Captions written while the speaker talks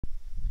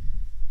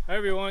Hi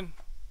everyone,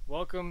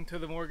 welcome to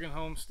the Morgan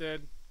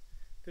Homestead.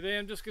 Today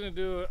I'm just going to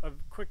do a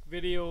quick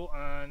video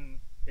on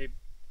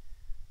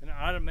an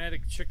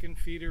automatic chicken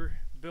feeder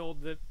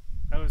build that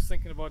I was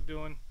thinking about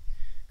doing.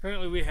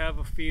 Currently we have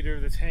a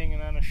feeder that's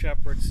hanging on a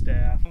shepherd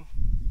staff.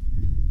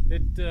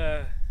 It's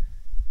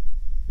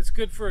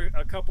good for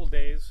a couple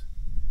days.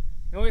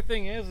 The only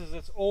thing is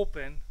it's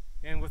open,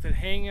 and with it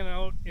hanging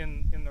out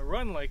in the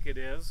run like it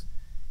is,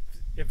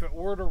 if it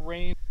were to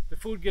rain, the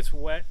food gets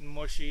wet and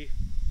mushy.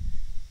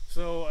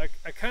 So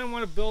I kind of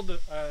want to build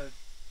a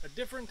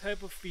different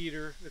type of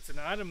feeder. It's an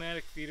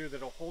automatic feeder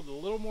that'll hold a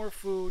little more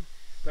food,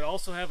 but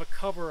also have a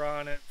cover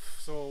on it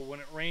so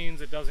when it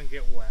rains it doesn't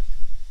get wet.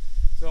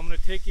 So I'm going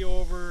to take you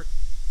over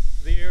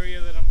to the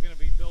area that I'm going to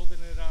be building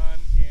it on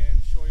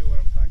and show you what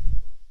I'm talking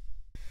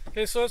about.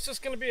 Okay, so it's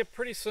just going to be a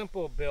pretty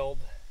simple build.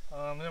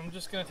 I'm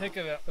just going to take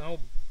an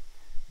old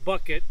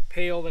bucket,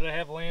 pail that I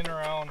have laying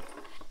around,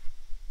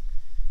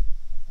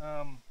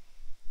 an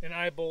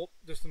eye bolt,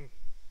 just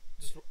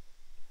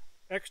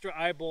extra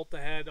eye bolt I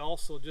had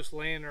also just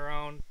laying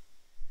around,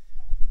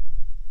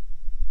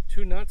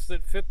 2 nuts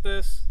that fit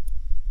this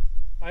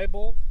eye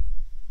bolt,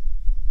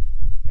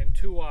 and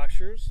 2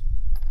 washers,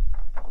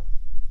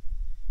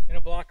 and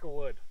a block of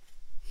wood.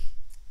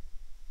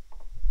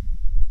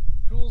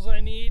 Tools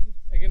I need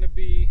are going to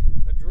be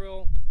a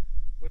drill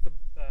with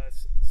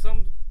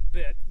some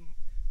bit.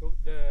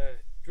 The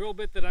drill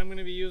bit that I'm going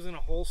to be using,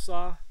 a hole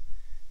saw.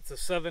 It's a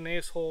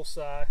 7/8 hole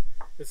saw.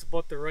 It's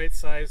about the right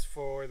size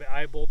for the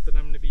eye bolt that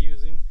I'm going to be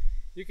using.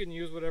 You can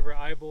use whatever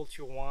eye bolt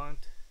you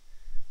want,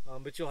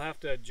 but you'll have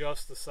to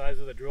adjust the size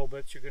of the drill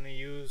bits you're going to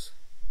use.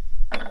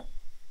 And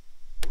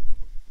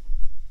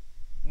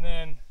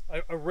then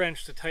a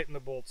wrench to tighten the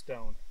bolts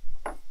down.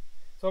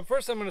 So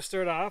first I'm going to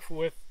start off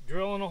with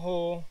drilling a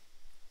hole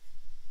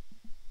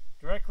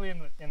directly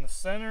in the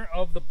center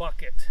of the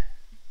bucket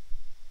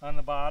on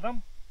the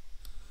bottom.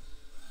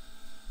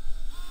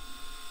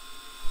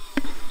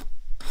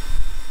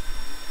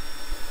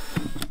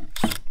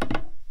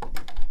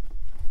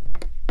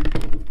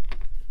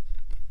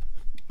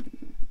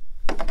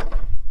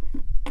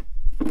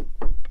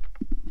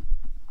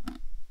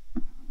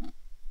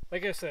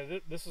 Like I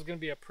said, this is going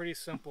to be a pretty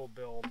simple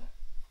build.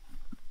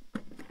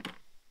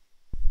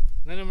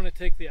 Then I'm going to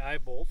take the eye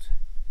bolt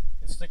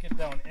and stick it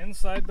down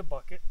inside the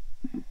bucket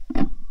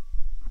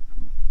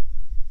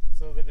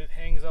so that it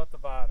hangs out the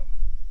bottom.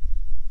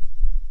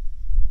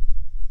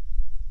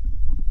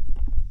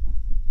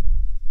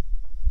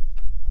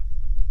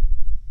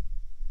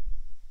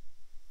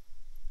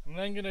 I'm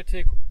then going to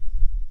take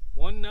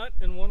 1 nut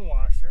and 1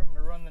 washer. I'm going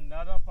to run the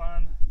nut up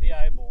on the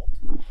eye bolt.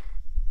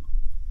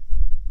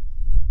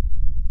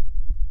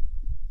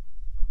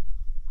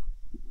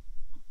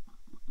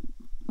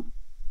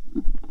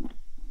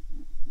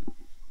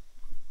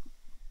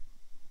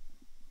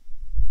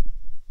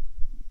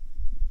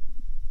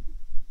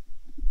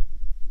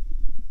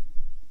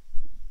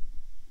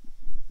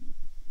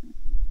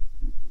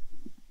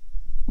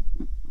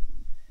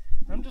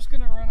 I'm just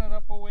going to run it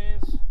up a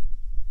ways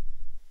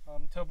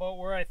to about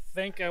where I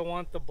think I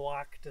want the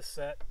block to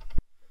set.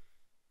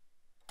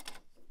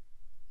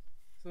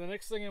 So the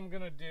next thing I'm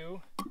going to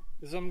do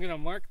is I'm going to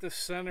mark the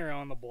center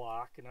on the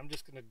block, and I'm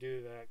just going to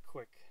do that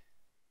quick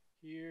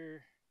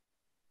here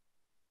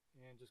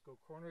and just go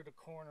corner to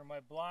corner. My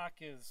block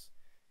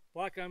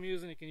I'm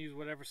using, you can use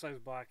whatever size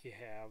block you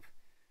have.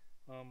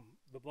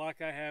 The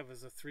block I have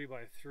is a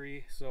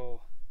 3x3,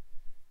 so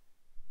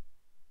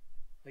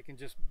I can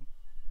just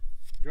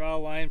draw a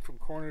line from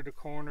corner to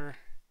corner,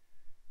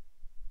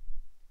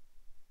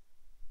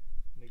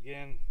 and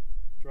again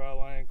draw a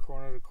line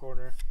corner to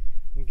corner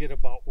and get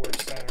about where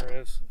center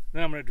is.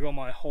 Then I'm going to drill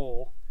my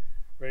hole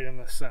right in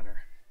the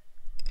center.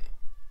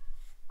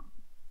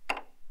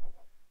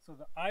 So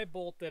the eye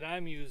bolt that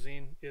I'm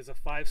using is a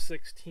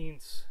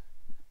 5/16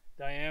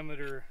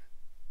 diameter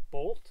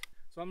bolt,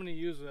 so I'm going to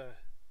use a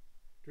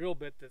drill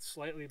bit that's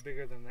slightly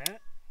bigger than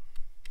that.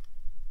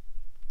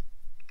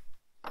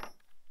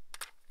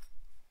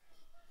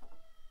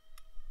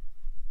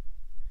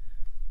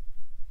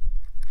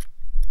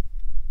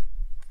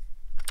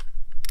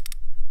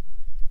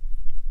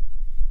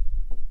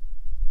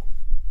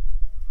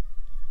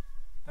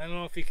 I don't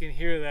know if you can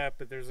hear that,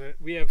 but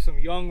we have some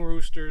young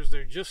roosters.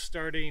 They're just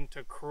starting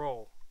to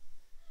crow.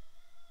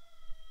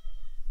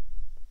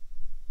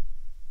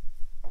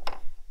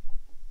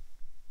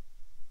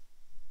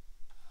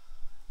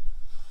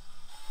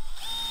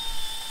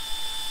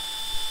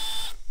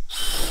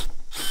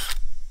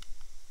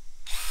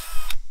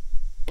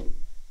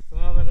 So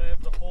now that I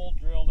have the hole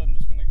drilled, I'm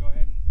just going to go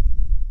ahead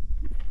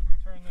and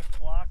turn this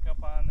block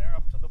up on there,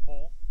 up to the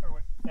bolt. Or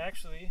wait,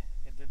 actually,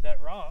 I did that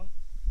wrong.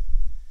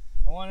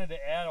 I wanted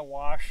to add a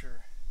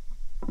washer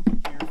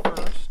here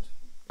first.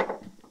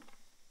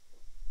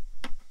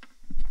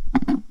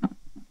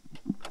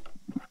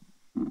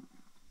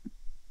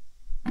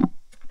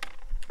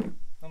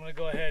 I'm going to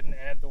go ahead and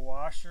add the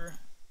washer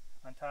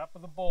on top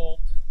of the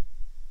bolt.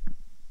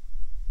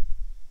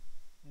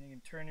 And you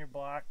can turn your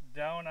block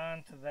down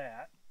onto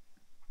that.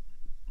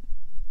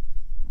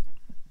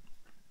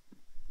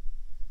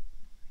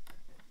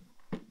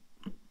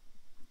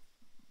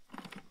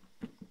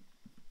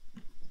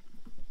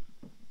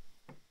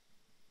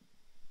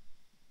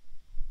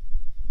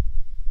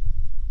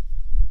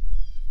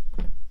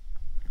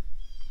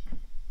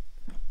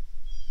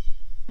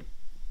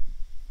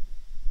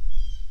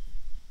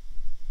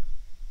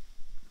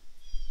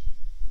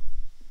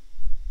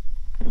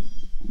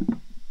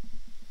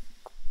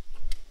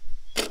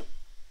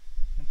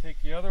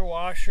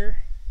 washer,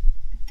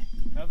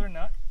 another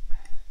nut,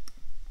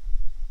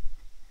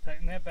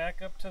 tighten that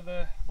back up to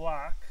the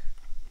block.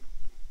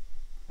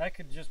 That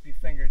could just be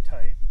finger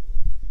tight.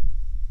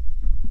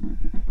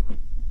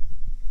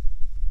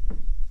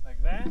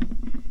 Like that.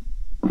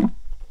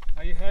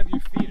 Now you have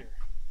your feeder.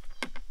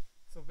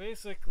 So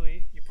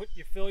basically,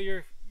 you fill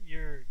your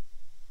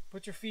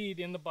put your feed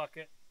in the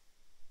bucket,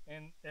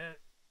 and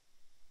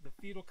the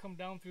feed will come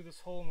down through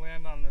this hole and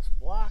land on this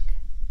block.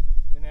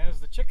 And as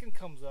the chicken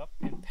comes up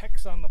and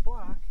pecks on the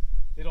block,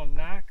 it'll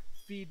knock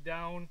feed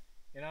down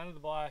and onto the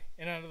block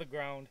and onto the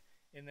ground,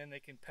 and then they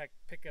can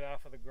pick it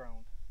off of the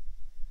ground.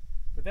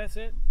 But that's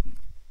it.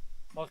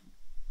 I'll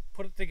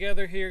put it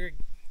together here,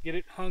 get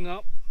it hung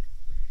up,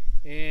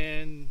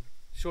 and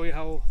show you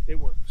how it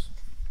works.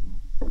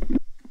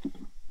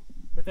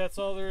 But that's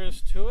all there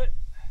is to it.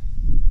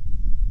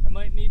 I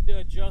might need to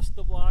adjust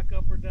the block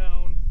up or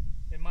down.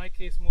 In my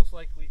case, most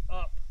likely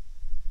up,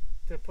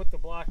 to put the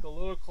block a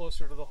little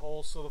closer to the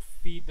hole so the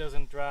feed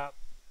doesn't drop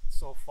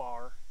so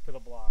far to the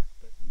block.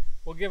 But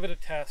we'll give it a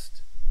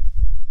test.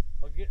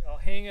 I'll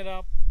hang it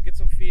up, get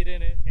some feed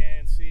in it,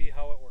 and see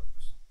how it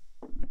works.